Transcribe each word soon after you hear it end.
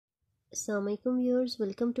Assalamualaikum viewers,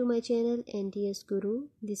 welcome to my channel NTS Guru.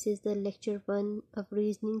 This is the lecture 1 of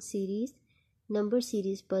reasoning series, number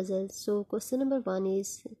series puzzle. So question number 1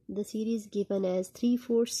 is the series given as 3,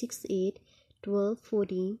 4, 6, 8, 12,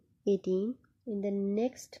 14, 18. And the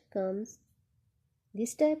next comes,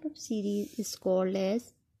 this type of series is called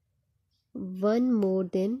as one more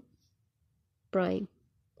than prime.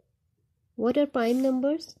 What are prime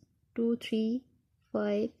numbers? 2, 3,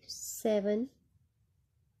 5, 7,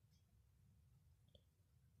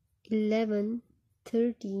 11,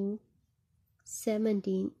 13,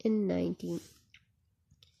 17 and 19.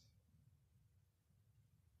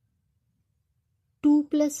 2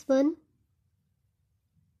 plus 1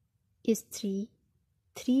 is 3,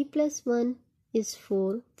 3 plus 1 is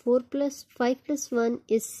 4, 4 plus 5 plus 1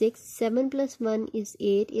 is 6, 7 plus 1 is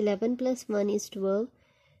 8, 11 plus 1 is 12,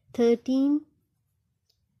 13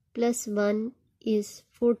 plus 1 is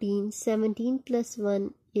 14, 17 plus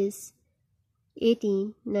 1 is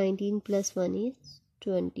 18, 19 plus 1 is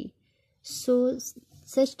 20. So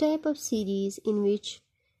such type of series in which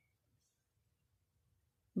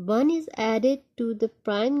 1 is added to the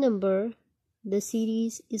prime number, the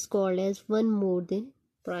series is called as one more than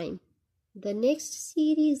prime. The next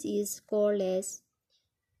series is called as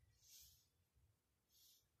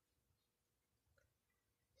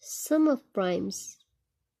sum of primes.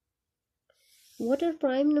 What are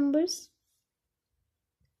prime numbers?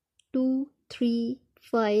 2, 3,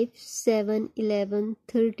 5, 7, 11,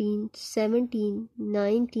 13, 17,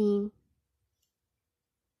 19,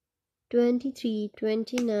 23,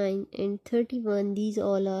 29 and 31. These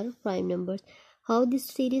all are prime numbers. How this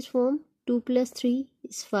series form? 2 plus 3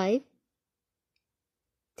 is 5.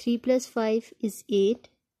 3 plus 5 is 8.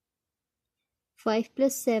 5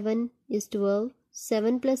 plus 7 is 12.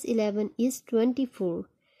 7 plus 11 is 24.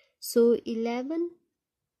 So 11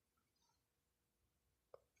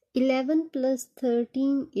 plus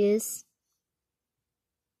 13 is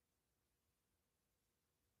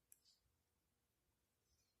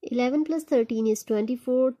 11 plus 13 is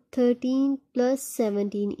 24, 13 plus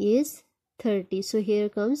 17 is 30. So here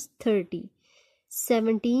comes 30.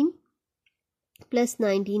 17 plus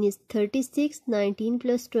 19 is 36, 19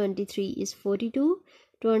 plus 23 is 42,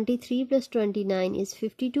 23 plus 29 is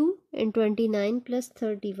 52 and 29 plus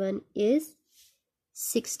 31 is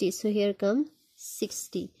 60. So here comes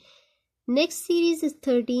 60. Next series is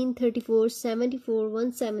 13, 34, 74,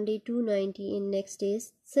 170, 290 and next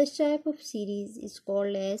is such type of series is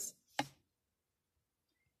called as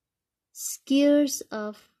squares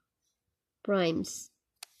of primes.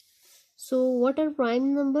 So what are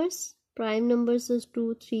prime numbers? Prime numbers is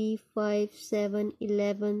 2, 3, 5, 7,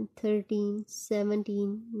 11, 13,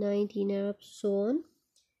 17, 19 and so on.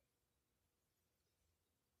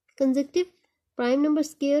 Consecutive prime number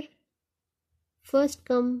square. First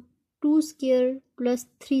come 2 square plus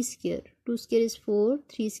 3 square. 2 square is 4,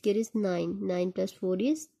 3 square is 9. 9 plus 4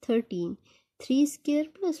 is 13. 3 square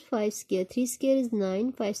plus 5 square. 3 square is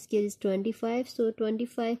 9, 5 square is 25. So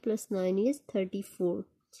 25 plus 9 is 34.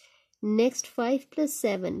 Next 5 plus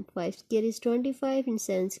 7. 5 square is 25 and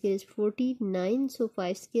 7 square is 49. So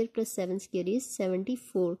 5 square plus 7 square is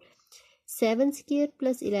 74. 7 square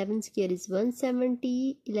plus 11 square is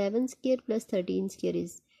 170. 11 square plus 13 square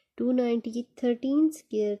is 290, 13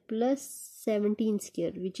 square plus 17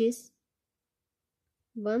 square which is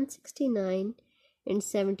 169 and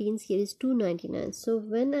 17 square is 299. So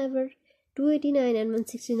whenever 289 and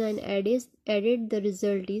 169 added, the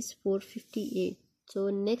result is 458. So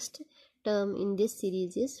next term in this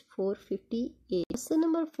series is 458. So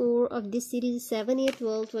number 4 of this series is 7, 8,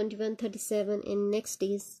 12, 21, 37 and next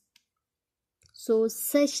is, so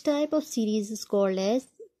such type of series is called as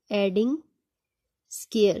adding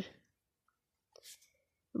square.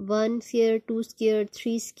 1 square, 2 square,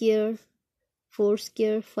 3 square, 4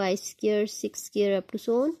 square, 5 square, 6 square up to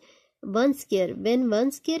so on. 1 square. When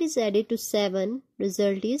 1 square is added to 7,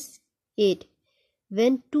 result is 8.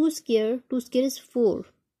 When 2 square is 4.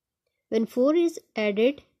 When 4 is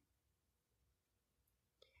added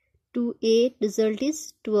to 8, result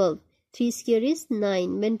is 12. 3 square is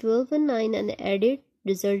 9. When 12 and 9 are added,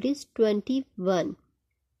 result is 21.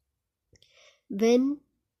 When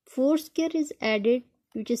 4 square is added,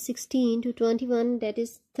 which is 16 to 21, that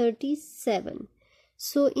is 37.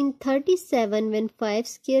 So in 37, when 5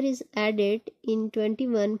 square is added, in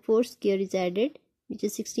 21 4 square is added, which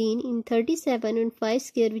is 16. In 37, when 5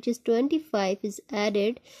 square, which is 25, is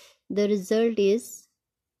added, the result is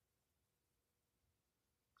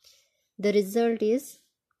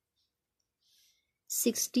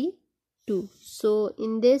 62. So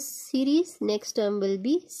in this series, next term will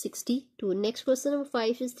be 62. Next question number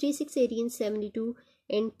 5 is 3, 6, 18, 72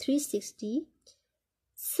 and 360.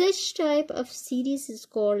 Such type of series is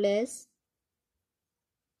called as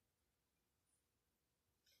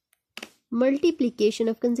multiplication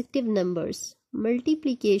of consecutive numbers.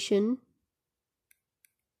 Multiplication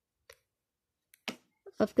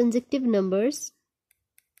of consecutive numbers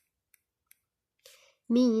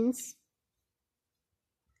means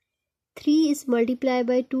 3 is multiplied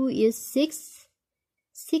by 2 is 6.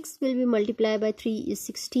 6 will be multiplied by 3 is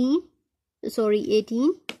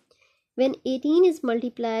 18. When 18 is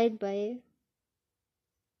multiplied by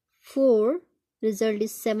 4, result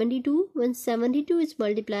is 72. When 72 is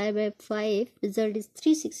multiplied by 5, result is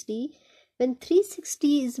 360. When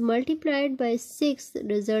 360 is multiplied by 6,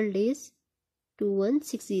 result is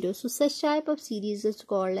 2160. So such type of series is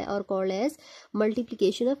called as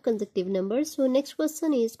multiplication of consecutive numbers. So next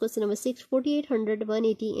question is question number 6. 48, 100,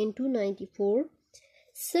 180 and 294.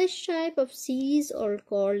 Such type of series are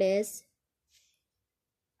called as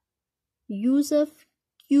use of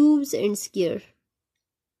cubes and square.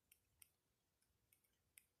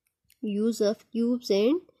 Use of cubes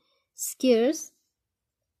and squares.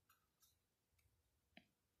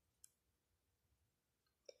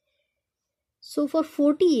 So for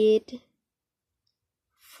 48,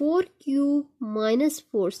 4 cube minus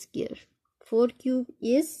 4 square. 4 cube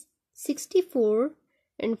is 64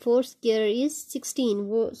 and 4 square is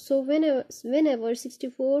 16. So whenever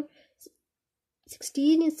 16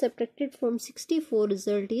 is subtracted from 64,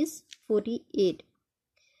 result is 48.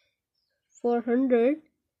 For 100,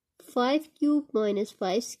 5 cube minus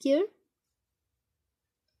 5 square.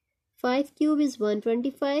 5 cube is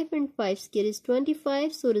 125 and 5 square is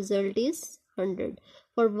 25, so result is 100.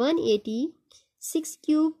 For 180, 6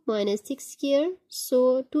 cube minus 6 square,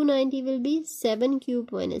 so 290 will be 7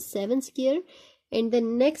 cube minus 7 square, and the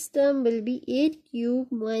next term will be 8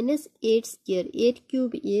 cube minus 8 square. 8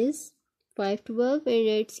 cube is 512 and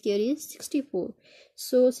 8 square is 64.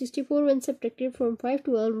 So 64 when subtracted from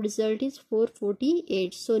 512, result is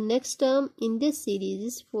 448. So next term in this series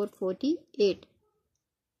is 448.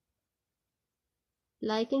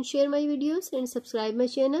 Like and share my videos and subscribe my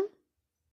channel.